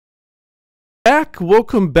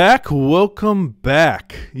Welcome back.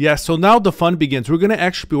 Yeah, so now the fun begins. We're going to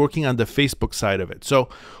actually be working on the Facebook side of it. So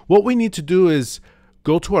what we need to do is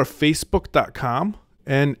go to our facebook.com,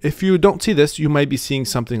 and if you don't see this, you might be seeing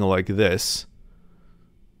something like this.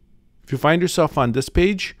 If you find yourself on this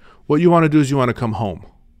page, what you want to do is you want to come home.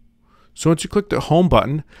 So once you click the home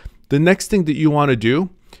button, the next thing that you want to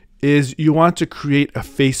do is you want to create a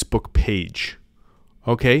Facebook page.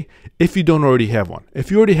 Okay, if you don't already have one. If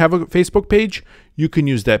you already have a Facebook page, you can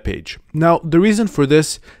use that page. Now, the reason for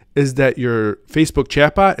this is that your Facebook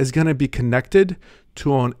chatbot is going to be connected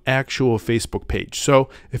to an actual Facebook page. So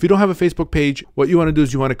if you don't have a Facebook page, what you want to do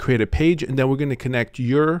is you want to create a page, and then we're going to connect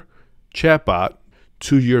your chatbot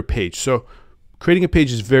to your page. So creating a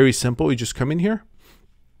page is very simple. You just come in here.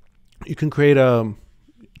 You can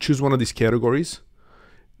choose one of these categories,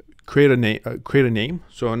 create a name.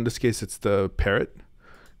 So in this case, it's the parrot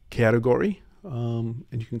category, and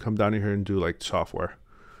you can come down here and do like software.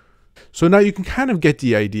 So now you can kind of get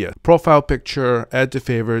the idea. Profile picture, add to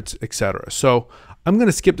favorites, etc. So I'm going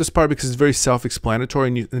to skip this part because it's very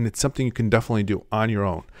self-explanatory, and it's something you can definitely do on your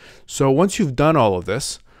own. So once you've done all of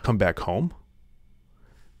this, come back home,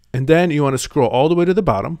 and then you want to scroll all the way to the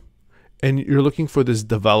bottom, and you're looking for this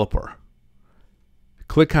developer.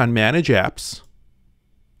 Click on Manage Apps,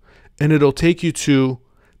 and it'll take you to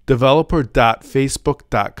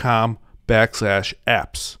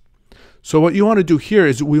developer.facebook.com/apps. So what you want to do here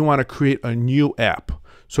is we want to create a new app.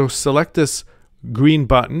 So select this green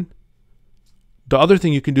button. The other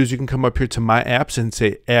thing you can do is you can come up here to My Apps and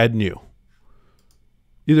say Add New.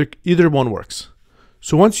 Either one works.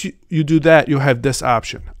 So once you do that, you'll have this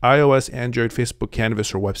option: iOS, Android, Facebook,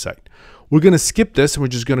 Canvas, or website. We're going to skip this, and we're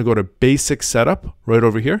just going to go to Basic Setup right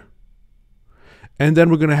over here. And then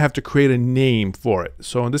we're going to have to create a name for it.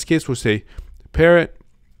 So in this case, we'll say parrot.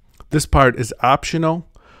 This part is optional.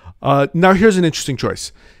 Now here's an interesting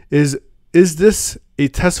choice. Is this a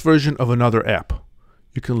test version of another app?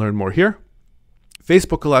 You can learn more here.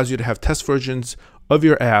 Facebook allows you to have test versions of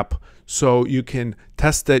your app, so you can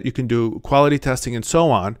test it, you can do quality testing and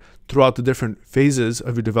so on throughout the different phases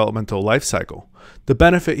of your developmental life cycle. The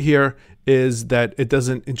benefit here is that it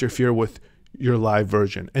doesn't interfere with your live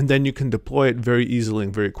version, and then you can deploy it very easily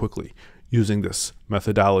and very quickly using this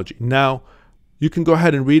methodology. Now you can go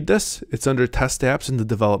ahead and read this. It's under Test Apps in the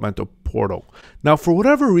developmental portal. Now, for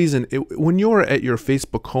whatever reason, when you're at your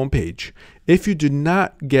Facebook homepage, if you do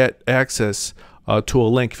not get access to a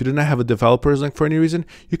link, if you do not have a developer's link for any reason,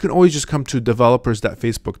 you can always just come to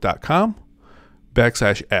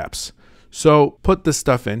developers.facebook.com/apps. So put this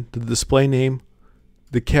stuff in, the display name,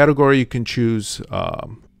 the category. You can choose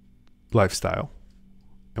lifestyle,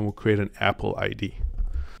 and we'll create an Apple ID.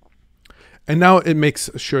 And now it makes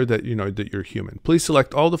sure that you know that you're human. Please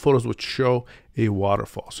select all the photos which show a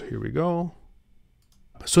waterfall. So here we go.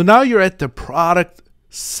 So now you're at the product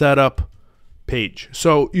setup page.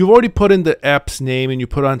 So you've already put in the app's name, and you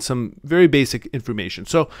put on some very basic information.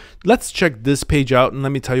 So let's check this page out, and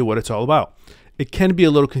let me tell you what it's all about. It can be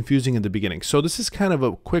a little confusing in the beginning. So this is kind of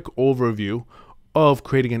a quick overview of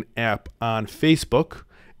creating an app on Facebook.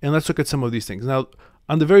 And let's look at some of these things. Now,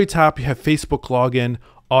 on the very top, you have Facebook login,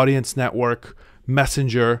 audience network,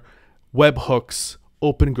 messenger, webhooks,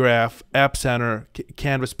 open graph, app center,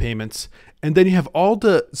 canvas payments, and then you have all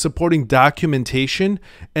the supporting documentation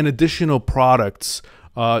and additional products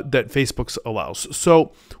that Facebook allows.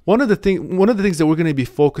 So one of the things that we're going to be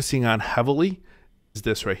focusing on heavily is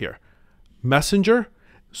this right here, Messenger.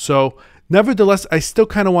 So nevertheless, I still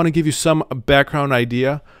kind of want to give you some background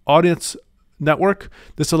idea. Audience network,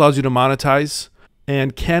 this allows you to monetize,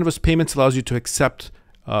 and Canvas payments allows you to accept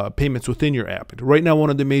payments within your app. Right now,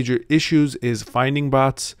 one of the major issues is finding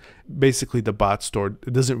bots. Basically, the bot store,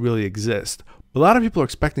 it doesn't really exist. A lot of people are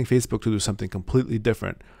expecting Facebook to do something completely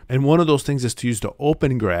different, and one of those things is to use the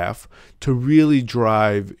open graph to really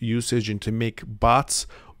drive usage and to make bots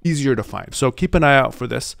easier to find. So keep an eye out for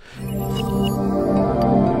this.